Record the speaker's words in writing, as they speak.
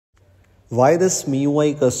Why this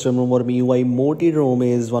MIUI custom ROM or MIUI modded ROM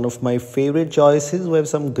is one of my favorite choices. We have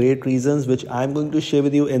some great reasons which I'm going to share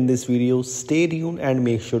with you in this video. Stay tuned and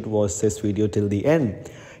make sure to watch this video till the end.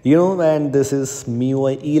 And this is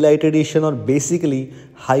MIUI Elite Edition, or basically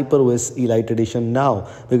HyperOS Elite Edition now,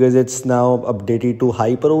 because it's now updated to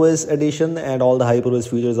HyperOS Edition and all the HyperOS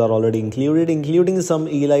features are already included, including some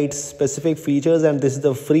Elite specific features, and this is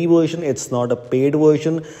the free version. It's not a paid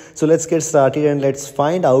version. So let's get started and let's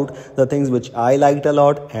find out the things which I liked a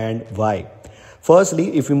lot and why.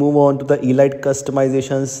 Firstly, if you move on to the Elite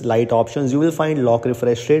customizations, light options, you will find lock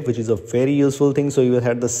refresh rate, which is a very useful thing. So you will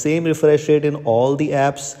have the same refresh rate in all the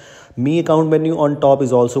apps. Me account menu on top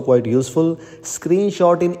is also quite useful.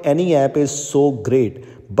 Screenshot in any app is so great.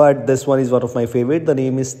 But this one is one of my favorite. The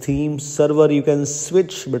name is theme server. You can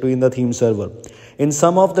switch between the theme server. In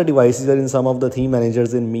some of the devices or in some of the theme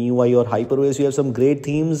managers in MIUI or HyperOS, you have some great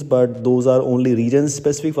themes, but those are only region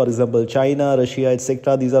specific. For example, China, Russia,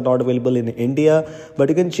 etc. These are not available in India, but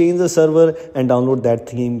you can change the server and download that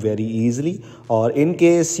theme very easily. Or in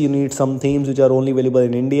case you need some themes which are only available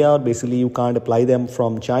in India, or basically you can't apply them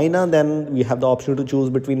from China, then we have the option to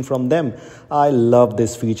choose between from them. I love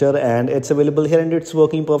this feature and it's available here and it's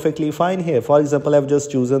working perfectly fine here. For example, I've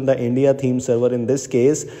just chosen the India theme server in this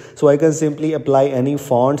case, so I can simply apply any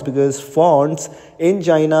fonts, because fonts in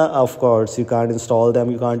China, of course, you can't install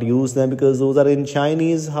them, you can't use them because those are in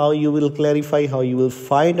Chinese. How you will clarify, how you will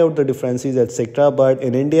find out the differences, etc. But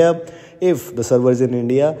in India, if the server is in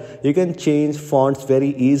India, you can change fonts very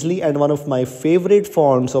easily. And one of my favorite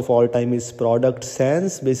fonts of all time is Product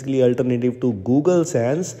Sans, basically alternative to Google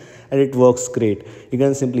Sans, and it works great. You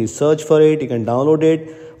can simply search for it, you can download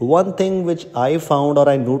it. One thing which I found or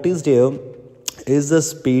I noticed here is the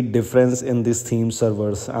speed difference in these theme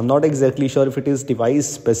servers. I'm not exactly sure if it is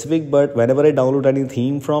device specific, but whenever I download any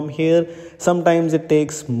theme from here, sometimes it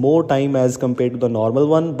takes more time as compared to the normal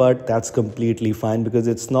one, but that's completely fine because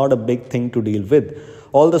it's not a big thing to deal with.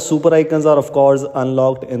 All the super icons are of course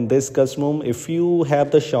unlocked in this custom ROM. If you have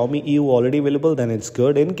the Xiaomi EU already available, then it's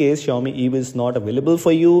good. In case Xiaomi EU is not available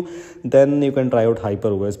for you, then you can try out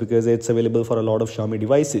HyperOS because it's available for a lot of Xiaomi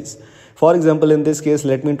devices. For example, in this case,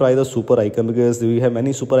 let me try the super icon because we have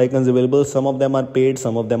many super icons available. Some of them are paid,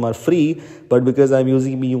 some of them are free, but because I'm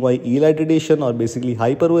using MIUI Elite Edition or basically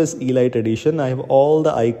HyperOS Elite Edition, I have all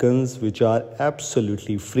the icons which are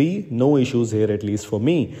absolutely free. No issues here, at least for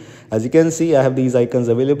me. As you can see, I have these icons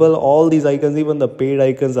available. All these icons, even the paid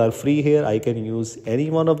icons, are free here. I can use any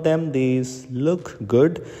one of them. These look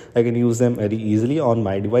good. I can use them very easily on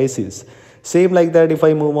my devices. Same like that, if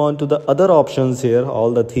I move on to the other options here,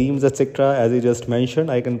 all the themes, etc. As I just mentioned,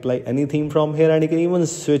 I can apply any theme from here and you can even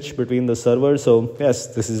switch between the servers. So yes,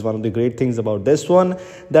 this is one of the great things about this one.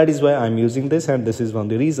 That is why I'm using this, and this is one of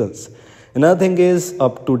the reasons. Another thing is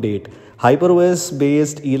up to date. HyperOS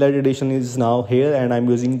based Elite Edition is now here and I'm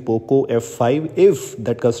using Poco F5. If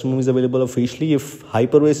that custom is available officially, if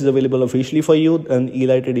HyperOS is available officially for you, then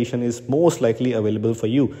Elite Edition is most likely available for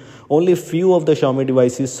you. Only few of the Xiaomi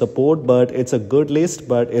devices support, but it's a good list,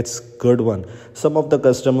 but it's good one. Some of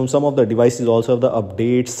the devices also have the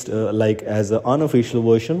updates like as an unofficial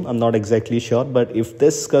version. I'm not exactly sure, but if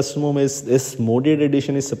this this modded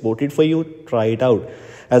edition is supported for you, try it out.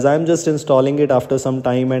 As I'm just installing it after some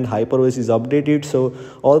time and HyperOS is updated, so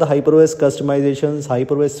all the HyperOS customizations,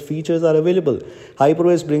 HyperOS features are available.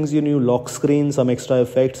 HyperOS brings you new lock screen, some extra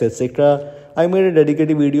effects, etc. I made a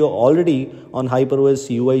dedicated video already on HyperOS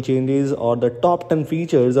UI changes or the top 10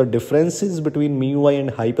 features or differences between MIUI and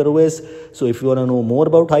HyperOS. So if you want to know more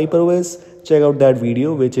about HyperOS, check out that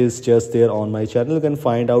video which is just there on my channel. You can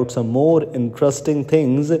find out some more interesting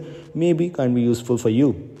things, maybe can be useful for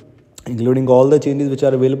you, including all the changes which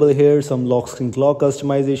are available here, some lock screen clock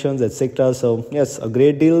customizations, etc. So yes, a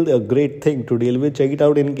great deal, a great thing to deal with. Check it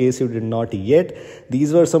out in case you did not yet.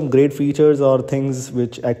 These were some great features or things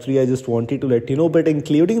which actually I just wanted to let you know. But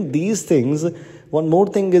including these things, one more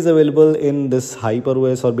thing is available in this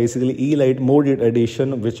HyperOS or basically Elite modded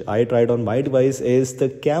edition, which I tried on my device, is the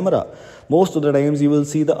camera. Most of the times you will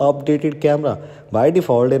see the updated camera. By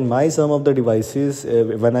default, in some of the devices,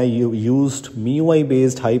 when I used MIUI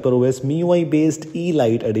based HyperOS, MIUI based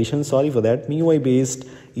Elite edition, MIUI based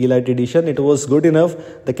Elite edition, it was good enough.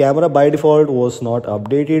 The camera by default was not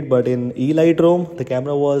updated, but in Elite ROM, the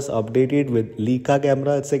camera was updated with Leica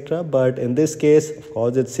camera, etc. But in this case, of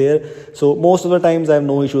course, it's here. So most of the times I have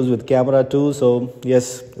no issues with camera too. So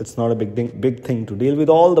yes, it's not a big thing to deal with.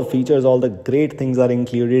 All the features, all the great things are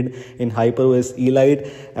included in HyperOS Elite.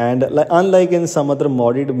 And unlike in some other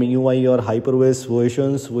modded MIUI or HyperOS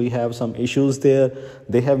versions, we have some issues there.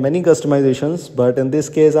 They have many customizations, but in this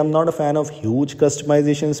case, I'm not a fan of huge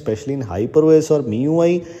customization, especially in HyperOS or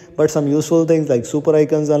MIUI. But some useful things like super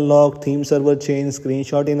icons unlock, theme server change,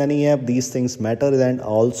 screenshot in any app, these things matter. And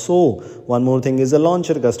also one more thing is the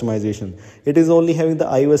launcher customization. It is only having the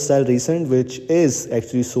iOS style recent, which is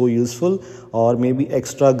actually so useful, or maybe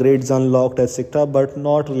extra grids unlocked, etc., but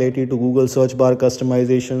not related to Google search bar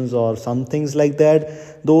customizations or some things like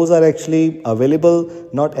that. Those are actually available.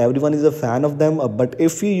 Not everyone is a fan of them, but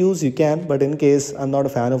if you use, you can. But in case I'm not a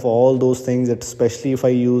fan of all those things, especially if I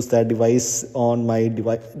use that device on my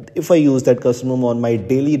device, if I use that custom ROM on my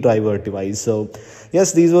daily driver device. So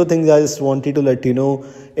yes, these were things I just wanted to let you know.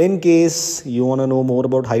 In case you want to know more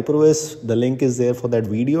about HyperOS, the link is there for that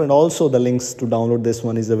video, and also the links to download this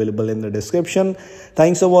one is available in the description.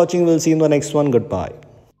 Thanks for watching. We'll see you in the next one. Goodbye.